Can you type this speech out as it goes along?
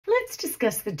let's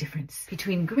discuss the difference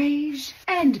between greige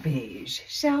and beige,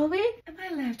 shall we? Am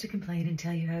I allowed to complain and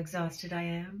tell you how exhausted I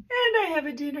am? And I have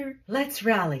a dinner. Let's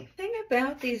rally. The thing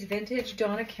about these vintage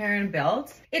Donna Karan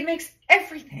belts, it makes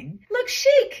everything look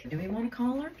chic. Do we want to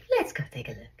call her? Let's go take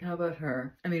a look. How about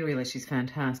her? I mean, really, she's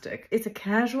fantastic. It's a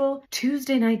casual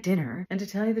Tuesday night dinner, and to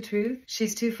tell you the truth,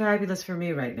 she's too fabulous for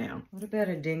me right now. What about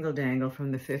a dingle-dangle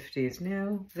from the 50s?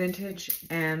 No. Vintage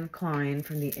Anne Klein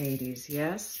from the 80s,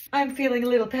 yes? I'm feeling a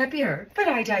little peppier, but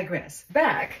I digress.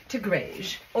 Back to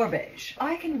greige or beige.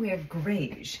 I can wear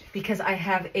greige because I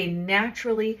have a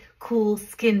naturally cool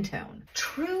skin tone.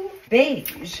 True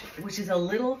beige, which is a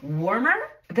little warmer,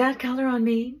 that color on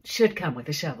me should come with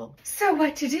a shovel. So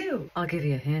what to do? I'll give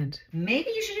you a hint. Maybe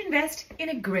you should invest in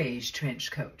a greige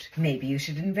trench coat. Maybe you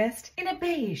should invest in a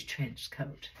beige trench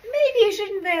coat. Maybe you should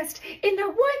invest in the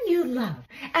one you love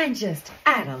and just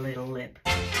add a little lip.